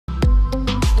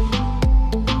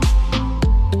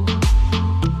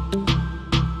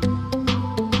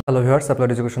Hello viewers,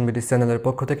 applied education BD চ্যানেলের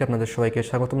পক্ষ থেকে আপনাদের সবাইকে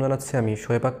স্বাগতম জানাচ্ছি। আমি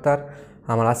শোয়েব আক্তার।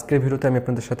 আমার আজকের ভিডিওতে আমি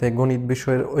আপনাদের সাথে গণিত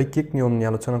বিষয়ের ঐকিক নিয়ম নিয়ে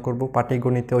আলোচনা করব।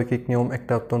 পাটিগণিতে ঐকিক নিয়ম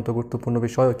একটা অত্যন্ত গুরুত্বপূর্ণ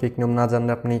বিষয়। ঐকিক নিয়ম না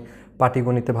জানলে আপনি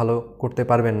পাটিগণিতে ভালো করতে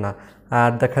পারবেন না।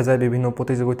 আর দেখা যায় বিভিন্ন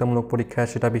প্রতিযোগিতামূলক পরীক্ষায়,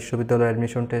 সেটা বিশ্ববিদ্যালয়ের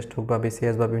অ্যাডমিশন টেস্ট হোক বা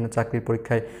BCS বা বিভিন্ন চাকরির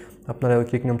পরীক্ষায় আপনারা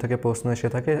ঐকিক নিয়ম থেকে প্রশ্ন এসে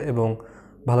থাকে এবং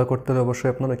ভালো করতে হলে অবশ্যই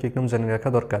আপনার ঐকিক নিয়ম জেনে রাখা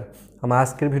দরকার। আমার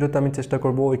আজকের ভিডিওতে আমি চেষ্টা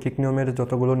করব ঐকিক নিয়মের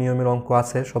যতগুলো নিয়মের অঙ্ক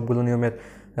আছে সবগুলো নিয়মের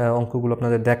অঙ্কগুলো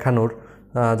আপনাদের দেখানোর,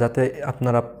 যাতে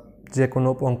আপনারা যে কোনো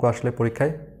অঙ্ক আসলে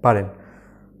পরীক্ষায় পারেন।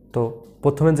 তো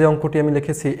প্রথমে যে অঙ্কটি আমি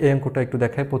লিখেছি এই অঙ্কটা একটু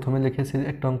দেখাই। প্রথমে লিখেছি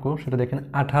একটা অঙ্ক, সেটা দেখেন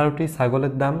 18টি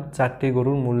ছাগলের দাম 4টি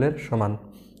গরুর মূল্যের সমান।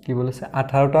 কি বলেছে?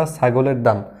 18টা ছাগলের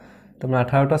দাম, তার মানে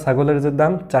 18টা ছাগলের যে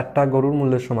দাম 4টা গরুর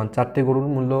মূল্যের সমান, 4টি গরুর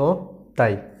মূল্যও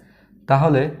তাই।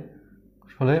 তাহলে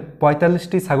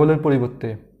 45টি ছাগলের পরিবর্তে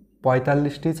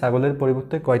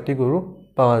কয়টি গরু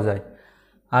পাওয়া যায়?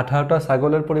 18টা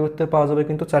ছাগলের পরিবর্তে পাওয়া যাবে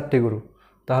কিন্তু 4টি গরু,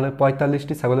 তাহলে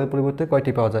 45টি ছাগলের পরিবর্তে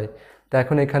কয়টি পাওয়া যায়? তো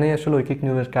এখন এখানেই আসলে ঐকিক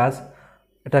নিয়মের কাজ।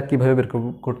 এটা কীভাবে বের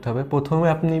করতে হবে? প্রথমে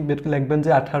আপনি লিখবেন যে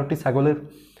 18টি ছাগলের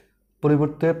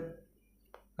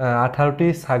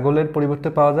পরিবর্তে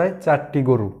পাওয়া যায় 4টি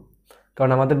গরু,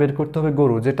 কারণ আমাদের বের করতে হবে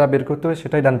গরু, যেটা বের করতে হবে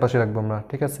সেটাই ডান পাশে রাখবো আমরা,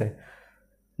 ঠিক আছে?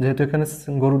 যেহেতু এখানে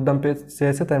গরুর দাম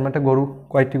চেয়েছে, তাই মানে গরু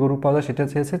কয়টি গরু পাওয়া যায় সেটা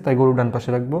চেয়েছে, তাই গরু ডান পাশে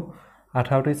রাখবো।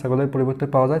 18টি ছাগলের পরিবর্তে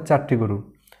পাওয়া যায় 4টি গরু,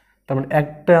 তার মানে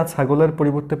একটা ছাগলের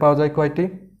পরিবর্তে পাওয়া যায় কয়টি?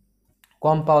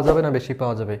 কম পাওয়া যাবে না বেশি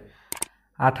পাওয়া যাবে?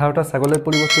 18টা ছাগলের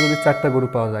পরিবর্তে যদি 4টা গরু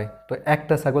পাওয়া যায়, তো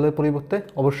একটা ছাগলের পরিবর্তে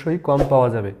অবশ্যই কম পাওয়া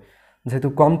যাবে। যেহেতু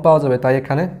কম পাওয়া যাবে তাই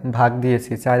এখানে ভাগ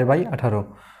দিয়েছি 4/18।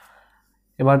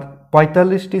 এবার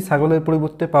 45টি ছাগলের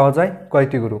পরিবর্তে পাওয়া যায়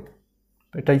কয়টি গরু?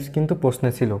 এটাই কিন্তু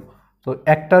প্রশ্নে ছিল। তো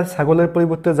একটা ছাগলের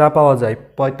পরিবর্তে যা পাওয়া যায়,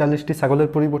 45টি ছাগলের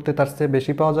পরিবর্তে তার চেয়ে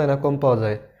বেশি পাওয়া যায় না কম পাওয়া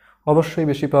যায়? অবশ্যই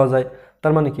বেশি পাওয়া যায়।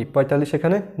 তার মানে কি 45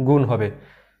 এখানে গুণ হবে।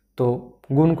 তো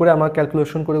গুণ করে আমরা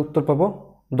ক্যালকুলেশন করে উত্তর পাবো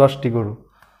 10টি গরু।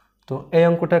 তো এই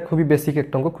অঙ্কটা খুবই বেসিক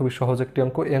একটা অঙ্ক, খুবই সহজ একটি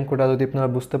অঙ্ক। এই অঙ্কটা যদি আপনারা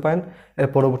বুঝতে পারেন, এর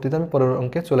পরবর্তীতে আমি পরের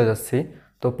অঙ্কে চলে যাচ্ছি।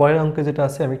 তো পরের অঙ্কে যেটা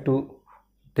আছে আমি একটু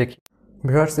দেখি।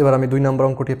 ভিউয়ার্স, এবার আমি 2 নম্বর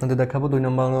অঙ্কটি আপনাদের দেখাবো। 2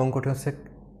 নম্বর অঙ্কটি হচ্ছে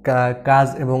কাজ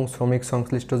এবং শ্রমিক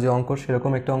সংশ্লিষ্ট যে অঙ্ক,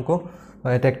 সেরকম একটা অঙ্ক।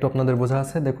 এটা একটু আপনাদের বোঝা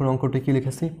আছে। দেখুন অঙ্কটি কি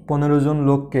লিখেছি। 15 জন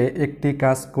লোককে একটি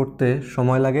কাজ করতে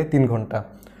সময় লাগে 3 ঘন্টা,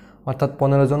 অর্থাৎ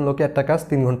 15 জন লোকে একটা কাজ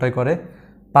 3 ঘন্টায় করে।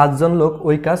 5 জন লোক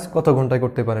ওই কাজ কত ঘন্টায়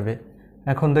করতে পারবে?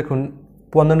 এখন দেখুন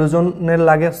 15 জনের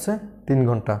লাগে হচ্ছে 3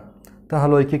 ঘন্টা,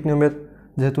 তাহলে ঐকিক নিয়মের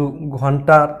যেহেতু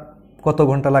কত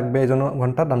ঘন্টা লাগবে, এই জন্য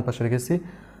ঘন্টা ডান পাশে রেখেছি।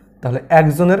 তাহলে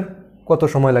একজনের কত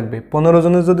সময় লাগবে? 15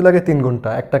 জনের যদি লাগে 3 ঘন্টা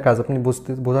একটা কাজ, আপনি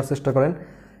বোঝার চেষ্টা করেন।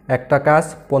 একটা কাজ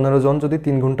 15 জন যদি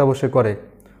 3 ঘন্টা বসে করে,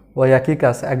 ওই একই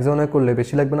কাজ একজনে করলে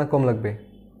বেশি লাগবে না কম লাগবে?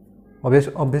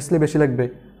 অবভিয়াসলি বেশি লাগবে।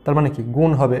 তার মানে কি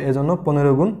গুণ হবে, এজন্য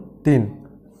 15 গুণ 3।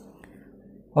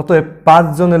 অতএব 5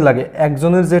 জনের লাগে,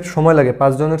 একজনের যে সময় লাগে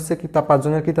 5 জনের চেয়ে কি 5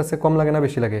 জনের কি তার চেয়ে কম লাগে না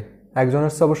বেশি লাগে?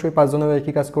 একজনের চেয়ে অবশ্যই 5 জনের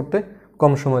একই কাজ করতে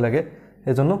কম সময় লাগে,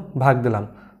 এজন্য ভাগ দিলাম।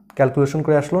 ক্যালকুলেশন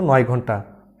করে আসলো 9 ঘন্টা।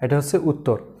 এটা হচ্ছে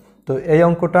উত্তর। তো এই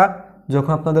অঙ্কটা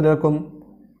যখন আপনাদের এরকম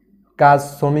কাজ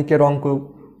শ্রমিকের অঙ্ক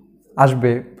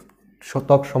আসবে,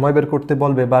 শতক সময় বের করতে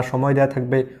বলবে বা সময় দেওয়া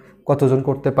থাকবে কতজন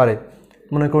করতে পারে,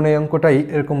 মনে করুন এই অঙ্কটাই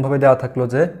এরকমভাবে দেওয়া থাকলো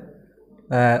যে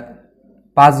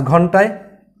 5 ঘন্টায়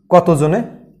কতজনে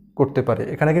করতে পারে।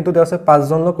 এখানে কিন্তু দেওয়া আছে 5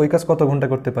 জন লোক ওই কাজ কত ঘন্টা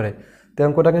করতে পারে। তো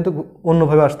অঙ্কটা কিন্তু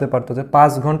অন্যভাবে আসতে পারতো যে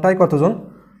 5 ঘন্টায় কতজন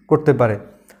করতে পারে।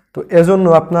 তো এজন্য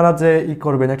আপনারা যে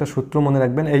করবেন, একটা সূত্র মনে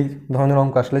রাখবেন। এই ধরনের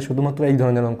অঙ্ক আসলে, শুধুমাত্র এই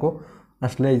ধরনের অঙ্ক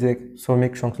আসলে, এই যে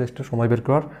শ্রমিক সংশ্লিষ্ট সময় বের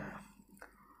করার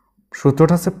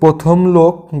সূত্রটা হচ্ছে প্রথম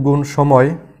লোক গুণ সময়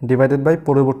ডিভাইডেড বাই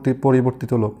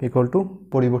পরিবর্তিত লোক ইকুয়াল টু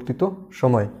পরিবর্তিত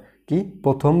সময়। কি?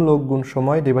 প্রথম লোক গুণ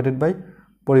সময় ডিভাইডেড বাই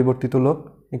পরিবর্তিত লোক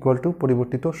ইকুয়াল টু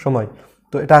পরিবর্তিত সময়।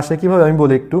 তো এটা আসে কিভাবে আমি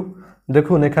বলি একটু।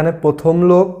 দেখুন এখানে প্রথম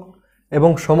লোক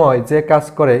এবং সময় যে কাজ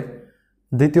করে,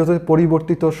 দ্বিতীয়ত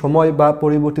পরিবর্তিত সময় বা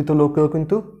পরিবর্তিত লোকেও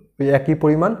কিন্তু ওই একই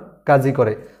পরিমাণ কাজই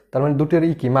করে। তার মানে দুটোর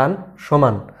কি মান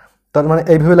সমান। তার মানে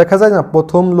এইভাবে লেখা যায় না,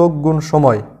 প্রথম লোক গুণ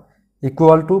সময়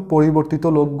ইকুয়াল টু পরিবর্তিত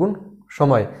লোক গুণ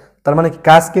সময়। তার মানে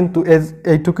কাজ কিন্তু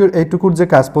এইটুকুর যে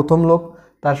কাজ, প্রথম লোক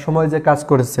তার সময় যে কাজ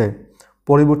করেছে,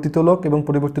 পরিবর্তিত লোক এবং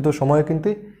পরিবর্তিত সময়ও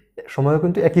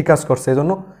কিন্তু একই কাজ করছে,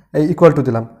 এজন্য এই ইকুয়াল টু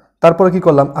দিলাম। তারপরে কি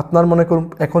করলাম, আপনার মনে করুন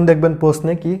এখন দেখবেন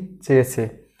প্রশ্নে কি চেয়েছে।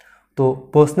 তো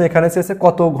প্রশ্নে এখানে চেয়েছে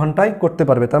কত ঘন্টায় করতে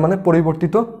পারবে, তার মানে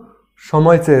পরিবর্তিত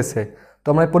সময় চেয়েছে। তো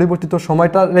আমরা পরিবর্তিত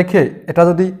সময়টা রেখে এটা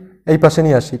যদি এই পাশে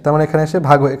নিয়ে আসি, তার মানে এখানে এসে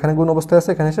ভাগ হয়ে, এখানে গুণ অবস্থায় আছে,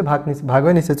 এখানে এসে ভাগ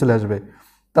হয়ে নিচে চলে আসবে।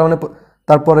 তার মানে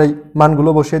তারপর এই মানগুলো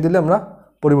বসিয়ে দিলে আমরা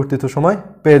পরিবর্তিত সময়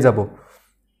পেয়ে যাব।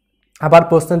 আবার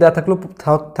প্রশ্নে দেওয়া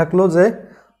থাকলো যে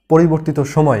পরিবর্তিত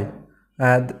সময়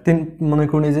তিন মনে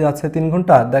করুন এই যে আছে 3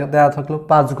 ঘন্টা, দেওয়া থাকলো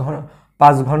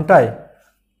 5 ঘন্টায়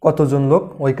কতজন লোক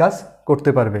ওই কাজ করতে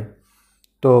পারবে।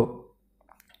 তো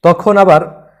তখন আবার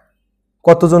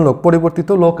কতজন লোক, পরিবর্তিত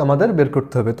লোক আমাদের বের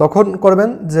করতে হবে। তখন করবেন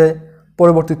যে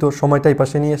পরিবর্তিত সময়টাই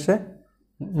পাশে নিয়ে এসে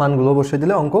মানগুলো বসিয়ে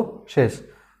দিলে অঙ্ক শেষ।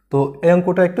 তো এই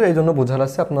অঙ্কটা একটু এই জন্য বোঝার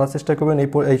আছে, আপনারা চেষ্টা করবেন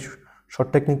এই শর্ট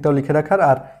টেকনিকটাও লিখে রাখার,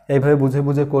 আর এইভাবে বুঝে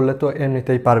বুঝে করলে তো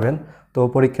এমনিতেই পারবেন। তো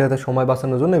পরীক্ষাতে সময়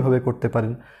বাঁচানোর জন্য এইভাবে করতে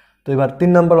পারেন। তো এবার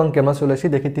 3 নম্বর অঙ্কে আমরা চলে আসি,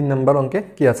 দেখি 3 নম্বর অঙ্কে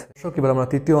কি আছে। এবার আমরা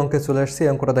তৃতীয় অঙ্কে চলে আসছি।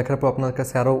 অঙ্কটা দেখার পর আপনার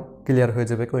কাছে আরও ক্লিয়ার হয়ে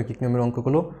যাবে ঐকিক নিয়মের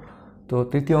অঙ্কগুলো। তো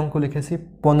তৃতীয় অঙ্ক লিখেছি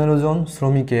 15 জন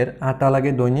শ্রমিকের আটা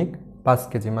লাগে দৈনিক 5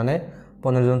 কেজি, মানে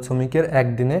 15 জন শ্রমিকের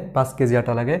একদিনে 5 কেজি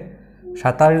আটা লাগে।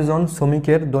 27 জন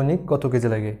শ্রমিকের দৈনিক কত কেজি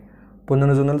লাগে?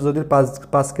 15 জনের যদি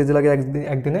 5 কেজি লাগে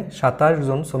একদিনে, 27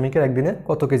 জন শ্রমিকের একদিনে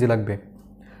কত কেজি লাগবে?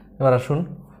 এবার আসুন,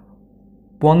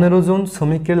 15 জন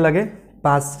শ্রমিকের লাগে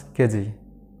 5 কেজি,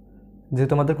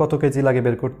 যেহেতু আমাদের কত কেজি লাগে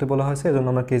বের করতে বলা হয়েছে, এজন্য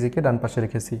আমরা কেজিকে ডান পাশে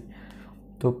রেখেছি।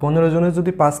 তো 15 জনের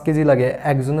যদি 5 কেজি লাগে,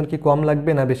 একজনের কি কম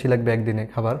লাগবে না বেশি লাগবে একদিনে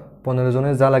খাবার? 15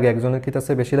 জনের যা লাগে একজনের কি তার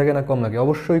চেয়ে বেশি লাগে না কম লাগে?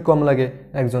 অবশ্যই কম লাগে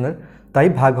একজনের, তাই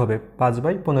ভাগ হবে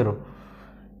 5/15।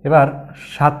 এবার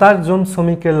 27 জন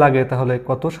শ্রমিকের লাগে, তাহলে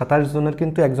কত? 27 জনের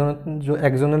কিন্তু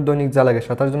একজনের দৈনিক যা লাগে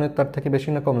 27 জনের তার থেকে বেশি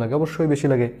না কম লাগে? অবশ্যই বেশি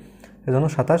লাগে, এজন্য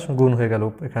 27 গুণ হয়ে গেল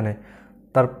এখানে।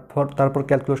 তারপর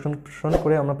ক্যালকুলেশন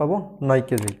করে আমরা পাবো 9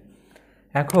 কেজি।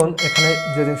 এখন এখানে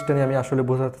যে জিনিসটা নিয়ে আমি আসলে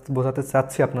বোঝাতে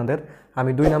চাচ্ছি আপনাদের,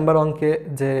 আমি 2 নম্বর অঙ্কে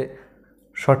যে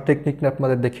শর্ট টেকনিকটা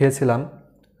আপনাদের দেখিয়েছিলাম,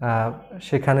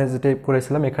 সেখানে যেটা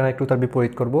করেছিলাম এখানে একটু তার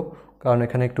বিপরীত করব, কারণ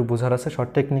এখানে একটু বোঝার আছে। শর্ট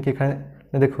টেকনিক এখানে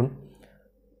দেখুন,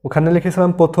 ওখানে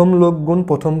লিখেছিলাম প্রথম লোক গুণ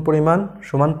প্রথম পরিমাণ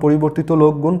সমান পরিবর্তিত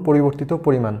লোক গুণ পরিবর্তিত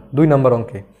পরিমাণ 2 নম্বর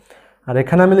অঙ্কে। আর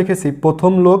এখানে আমি লিখেছি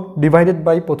প্রথম লোক ডিভাইডেড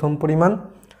বাই প্রথম পরিমাণ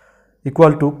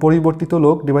ইকুয়াল টু পরিবর্তিত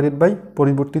লোক ডিভাইডেড বাই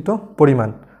পরিবর্তিত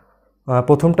পরিমাণ।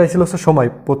 প্রথমটাই ছিল হচ্ছে সময়,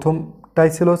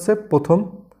 প্রথম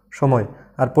সময়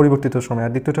আর পরিবর্তিত সময়,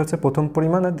 আর দ্বিতীয়টা হচ্ছে প্রথম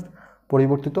পরিমাণ আর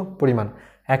পরিবর্তিত পরিমাণ।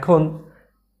 এখন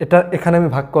এখানে আমি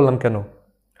ভাগ করলাম কেন?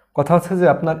 কথা হচ্ছে যে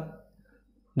আপনার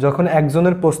যখন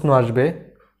একজনের প্রশ্ন আসবে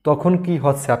তখন কি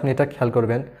হচ্ছে আপনি এটা খেয়াল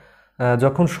করবেন,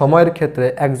 যখন সময়ের ক্ষেত্রে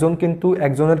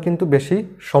একজনের কিন্তু বেশি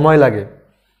সময় লাগে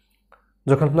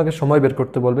যখন আপনাকে সময় বের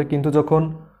করতে বলবে, কিন্তু যখন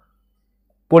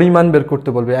পরিমাণ বের করতে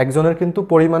বলবে একজনের কিন্তু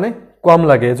পরিমাণে কম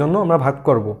লাগে, এজন্য আমরা ভাগ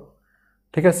করব।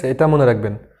 ঠিক আছে, এটা মনে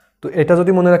রাখবেন। তো এটা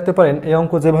যদি মনে রাখতে পারেন, এই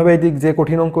অঙ্ক যেভাবে দিক, যে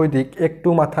কঠিন অঙ্ক ওই দিক, একটু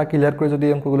মাথা ক্লিয়ার করে যদি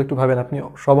অঙ্কগুলো একটু ভাবেন, আপনি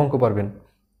সব অঙ্ক পারবেন।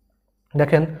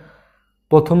 দেখেন,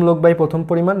 প্রথম লোক বাই প্রথম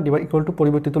পরিমাণ ইকুয়াল টু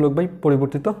পরিবর্তিত লোক বাই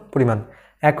পরিবর্তিত পরিমাণ।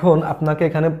 এখন আপনাকে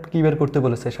এখানে কি বের করতে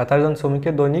বলেছে? 27 জন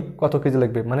শ্রমিকের দৈনিক কত কেজি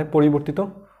লাগবে, মানে পরিবর্তিত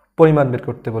পরিমাণ বের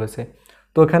করতে বলেছে।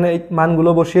 তো এখানে এই মানগুলো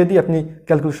বসিয়ে দিয়ে আপনি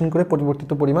ক্যালকুলেশন করে পরিবর্তিত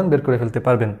পরিমাণ বের করে ফেলতে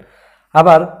পারবেন।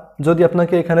 আবার যদি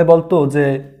আপনাকে এখানে বলতো যে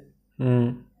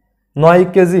 9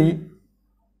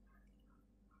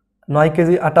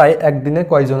 কেজি আটায় একদিনে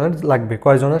কয়জনের লাগবে,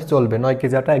 কয়জনের চলবে, 9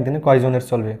 কেজি আটা একদিনে কয়জনের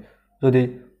চলবে, যদি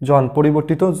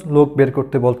পরিবর্তিত লোক বের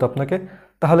করতে বলতো আপনাকে,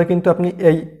 তাহলে কিন্তু আপনি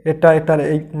এটার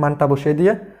এই মানটা বসিয়ে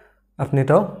দিয়ে আপনি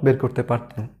এটাও বের করতে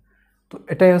পারতেন। তো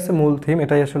এটাই হচ্ছে মূল থিম,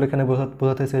 এটাই আসলে এখানে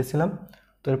বোঝাতে চেয়েছিলাম।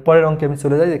 তো পরের অঙ্কে আমি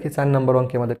চলে যাই, দেখি 4 নম্বর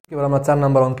অঙ্কে আমাদের। এবার আমরা 4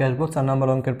 নম্বর অঙ্কে আসবো। 4 নম্বর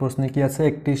অঙ্কের প্রশ্নে কি আছে?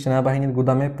 একটি সেনাবাহিনীর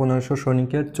গুদামে 1500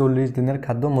 সৈনিকের 40 দিনের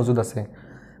খাদ্য মজুদ আছে।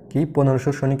 কি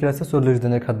 1500 সৈনিকের আছে 40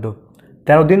 দিনের খাদ্য।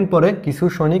 13 দিন পরে কিছু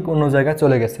সৈনিক অন্য জায়গায়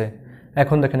চলে গেছে।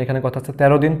 এখন দেখেন এখানে কথা হচ্ছে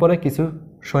 13 দিন পরে কিছু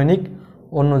সৈনিক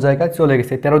অন্য জায়গায় চলে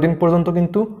গেছে। 13 দিন পর্যন্ত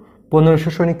কিন্তু 1500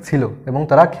 সৈনিক ছিল এবং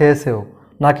তারা খেয়েছেও,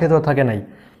 না খেয়ে তো থাকে নাই।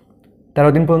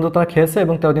 13 দিন পর্যন্ত তারা খেয়েছে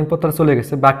এবং 13 দিন পর তারা চলে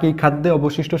গেছে। বাকি খাদ্যে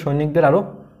অবশিষ্ট সৈনিকদের আরও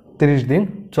 30 দিন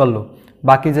চললো।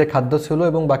 বাকি যে খাদ্য ছিল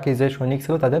এবং বাকি যে সৈনিক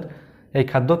ছিল তাদের এই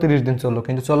খাদ্য 30 দিন চললো,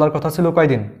 কিন্তু চলার কথা ছিল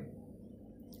কয়দিন?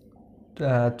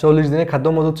 40 দিনের খাদ্য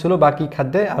মজুদ ছিল, বাকি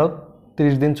খাদ্যে আরও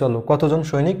 30 দিন চললো। কতজন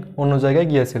সৈনিক অন্য জায়গায়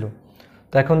গিয়েছিল?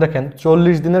 তো এখন দেখেন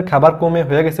 40 দিনের খাবার কমে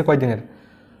হয়ে গেছে কয় দিনের?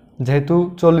 যেহেতু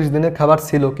 40 দিনের খাবার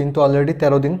ছিল কিন্তু অলরেডি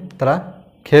 13 দিন তারা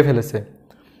খেয়ে ফেলেছে,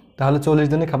 তাহলে 40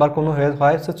 দিনের খাবার কমে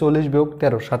হয়েছে 40 বিয়োগ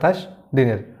 13, 27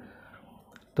 দিনের।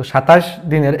 তো 27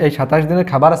 দিনের এই 27 দিনের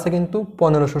খাবার আছে কিন্তু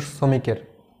 1500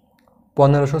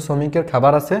 শ্রমিকের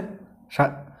খাবার আছে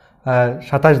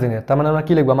 27 দিনের। তার মানে আমরা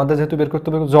কি লিখবো? আমাদের যেহেতু বের করতে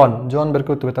হবে জন বের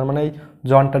করতে হবে, তার মানে এই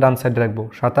জনটা ডান সাইডে রাখবো।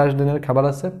 27 দিনের খাবার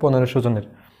আছে 1500 জনের,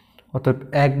 অর্থাৎ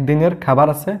একদিনের খাবার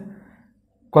আছে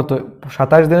কত?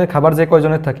 27 দিনের খাবার যে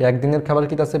কয়জনের থাকে, একদিনের খাবার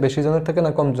কি আছে বেশি জনের থাকে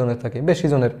না কম জনের থাকে? বেশি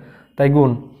জনের, তাই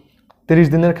গুণ। 30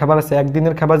 দিনের খাবার আছে,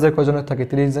 একদিনের খাবার যে কয়জনের থাকে,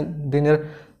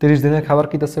 30 দিনের খাবার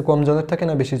কি আছে কম জনের থাকে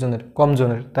না বেশি জনের? কম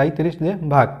জনের, তাই 30 দিয়ে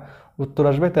ভাগ। উত্তর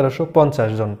আসবে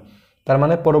 1350 জন। তার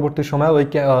মানে পরবর্তী সময় ওই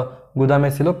গুদামে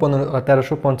ছিল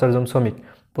 1350 জন শ্রমিক।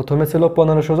 প্রথমে ছিল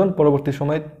 1500 জন, পরবর্তী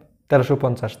সময়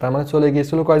 1350, তার মানে চলে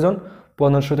গিয়েছিল কয়জন,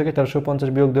 1500 থেকে 1350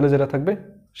 বিয়োগ দিলে যেটা থাকবে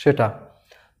সেটা।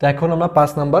 তো এখন আমরা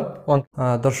 5 নাম্বার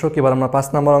দর্শক, এবার আমরা 5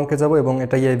 নাম্বার অঙ্কে যাব এবং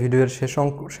এটাই এই ভিডিওর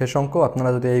শেষ অঙ্ক। আপনারা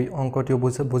যদি এই অঙ্কটিও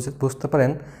বুঝতে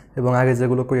পারেন এবং আগে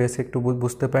যেগুলো করেছি একটু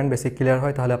বুঝতে পারেন, বেশি ক্লিয়ার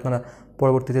হয়, তাহলে আপনারা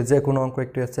পরবর্তীতে যে কোনো অঙ্ক,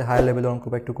 একটু হচ্ছে হাই লেভেলের অঙ্ক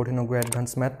বা একটু কঠিন অঙ্ক,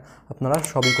 অ্যাডভান্স ম্যাথ আপনারা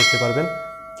সবই করতে পারবেন।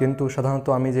 কিন্তু সাধারণত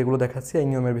আমি যেগুলো দেখাচ্ছি এই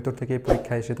নিয়মের ভিতর থেকে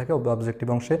পরীক্ষা এসে থাকে, অবজেক্টিভ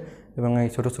অংশে, এবং এই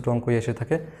ছোটো ছোটো অঙ্কই এসে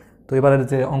থাকে। তো এবারের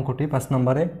যে অঙ্কটি 5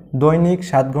 নম্বরে, দৈনিক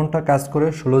 7 ঘন্টা কাজ করে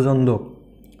 16 জন লোক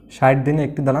 60 দিনে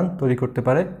একটি দালান তৈরি করতে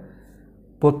পারে।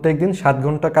 প্রত্যেক দিন 7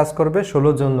 ঘন্টা কাজ করবে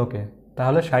 16 জন লোকে,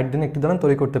 তাহলে 60 দিনে একটি দালান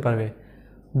তৈরি করতে পারবে।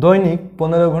 দৈনিক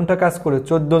 15 ঘন্টা কাজ করে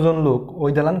 14 জন লোক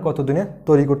ওই দালান কত দিনে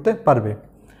তৈরি করতে পারবে।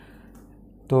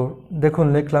 তো দেখুন,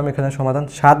 লিখলাম এখানে সমাধান।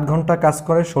 7 ঘন্টা কাজ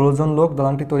করে 16 জন লোক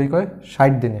দালানটি তৈরি করে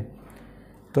 60 দিনে।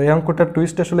 তো এই অঙ্কটার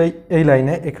টুইস্ট আসলে এই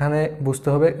লাইনে এখানে বুঝতে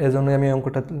হবে, এজন্যই আমি এই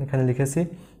অঙ্কটা এখানে লিখেছি।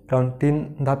 কারণ 3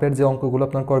 ধাপের যে অঙ্কগুলো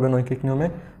আপনার করবেন ঐকিক নিয়মে,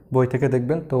 বই থেকে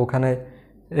দেখবেন, তো ওখানে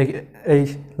এই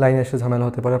লাইনে এসে ঝামেলা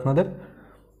হতে পারে আপনাদের।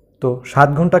 তো 7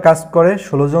 ঘন্টা কাজ করে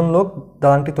 16 জন লোক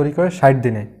দালানটি তৈরি করে 60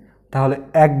 দিনে, তাহলে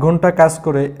 1 ঘন্টা কাজ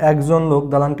করে একজন লোক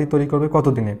দালানটি তৈরি করবে কত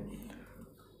দিনে।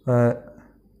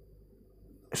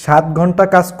 7 ঘন্টা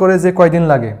কাজ করে যে কয়দিন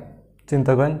লাগে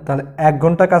চিন্তা করেন, তাহলে 1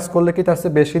 ঘন্টা কাজ করলে কি তার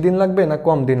চেয়ে বেশি দিন লাগবে না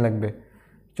কম দিন লাগবে?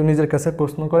 একটু নিজের কাছে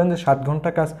প্রশ্ন করেন যে 7 ঘন্টা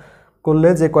কাজ করলে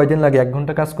যে কয়দিন লাগে, 1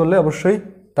 ঘন্টা কাজ করলে অবশ্যই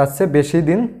তার চেয়ে বেশি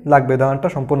দিন লাগবে দালানটা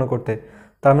সম্পূর্ণ করতে।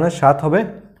 তার মানে 7 হবে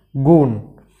গুণ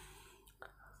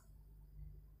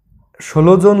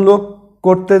 16 জন লোক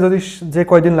করতে যদি যে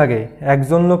কয়দিন লাগে,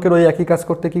 একজন লোকের ওই একই কাজ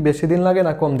করতে কি বেশি দিন লাগে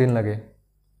না কম দিন লাগে?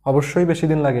 অবশ্যই বেশি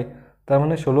দিন লাগে, তার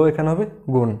মানে 16 এখানে হবে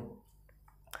গুণ।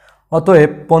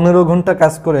 অতএব 15 ঘন্টা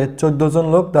কাজ করে 14 জন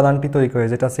লোক দালানটি তৈরি করে,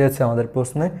 যেটা চেয়েছে আমাদের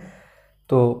প্রশ্নে।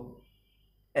 তো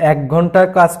 1 ঘন্টা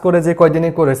কাজ করে যে কয়দিনে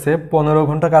করেছে, 15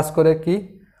 ঘন্টা কাজ করে কি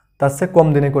তার চেয়ে কম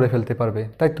দিনে করে ফেলতে পারবে,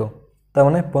 তাই তো? তার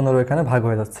মানে 15 এখানে ভাগ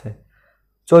হয়ে যাচ্ছে।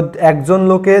 একজন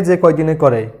লোকে যে কয়দিনে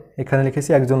করে, এখানে লিখেছি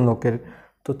একজন লোকের,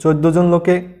 তো 14 জন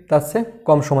লোকে তার চেয়ে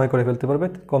কম সময় করে ফেলতে পারবে,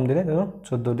 কম দিনে, এবং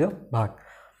 14 দিয়ে ভাগ।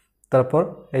 তারপর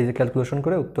এই যে ক্যালকুলেশন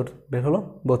করে উত্তর বের হলো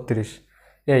 32।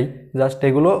 এই জাস্ট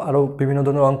এগুলো আরও বিভিন্ন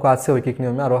ধরনের অঙ্ক আছে ঐকিক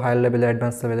নিয়মে, আরও হায়ার লেভেলে,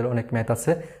 অ্যাডভান্স লেভেলের অনেক ম্যাথ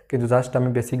আছে, কিন্তু জাস্ট আমি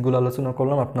বেসিকগুলো আলোচনা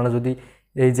করলাম। আপনারা যদি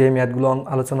এই যে ম্যাথগুলো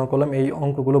আলোচনা করলাম, এই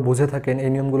অঙ্কগুলো বুঝে থাকেন, এই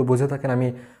নিয়মগুলো বুঝে থাকেন, আমি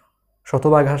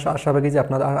শতভাগ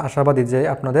আশাবাদী যে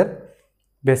আপনাদের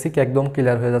বেসিক একদম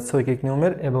ক্লিয়ার হয়ে যাচ্ছে ঐকিক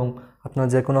নিয়মের, এবং আপনারা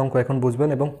যে কোনো অঙ্ক এখন বুঝবেন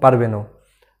এবং পারবেনও।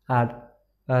 আর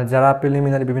যারা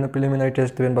বিভিন্ন প্রিলিমিনারি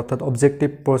টেস্ট দেবেন, অর্থাৎ অবজেক্টিভ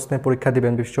প্রশ্নে পরীক্ষা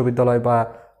দিবেন বিশ্ববিদ্যালয় বা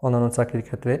অন্যান্য চাকরির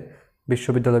ক্ষেত্রে,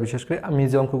 বিশ্ববিদ্যালয় বিশেষ করে, আমি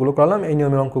যে অঙ্কগুলো করলাম এই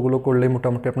নিয়মের অঙ্কগুলো করলেই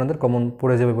মোটামুটি আপনাদের কমন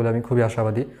পড়ে যাবে বলে আমি খুবই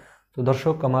আশাবাদী। তো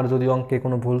দর্শক, আমার যদি অঙ্কে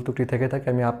কোনো ভুল ত্রুটি থেকে থাকে,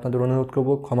 আমি আপনাদের অনুরোধ করব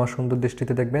ক্ষমা সুন্দর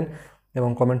দৃষ্টিতে দেখবেন এবং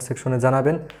কমেন্ট সেকশনে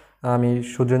জানাবেন, আমি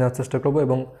শুধরে নেওয়ার চেষ্টা করব।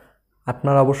 এবং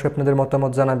আপনারা অবশ্যই আপনাদের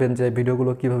মতামত জানাবেন যে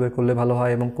ভিডিওগুলো কীভাবে করলে ভালো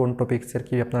হয় এবং কোন টপিক্সের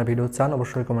কী আপনারা ভিডিও চান,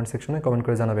 অবশ্যই কমেন্ট সেকশনে কমেন্ট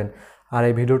করে জানাবেন। আর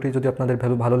এই ভিডিওটি যদি আপনাদের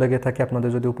ভালো লেগে থাকে, আপনাদের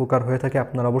যদি উপকার হয়ে থাকে,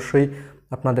 আপনারা অবশ্যই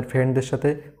আপনাদের ফ্রেন্ডদের সাথে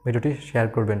ভিডিওটি শেয়ার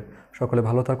করবেন। সকলে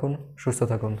ভালো থাকুন, সুস্থ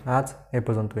থাকুন। আজ এ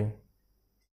পর্যন্তই।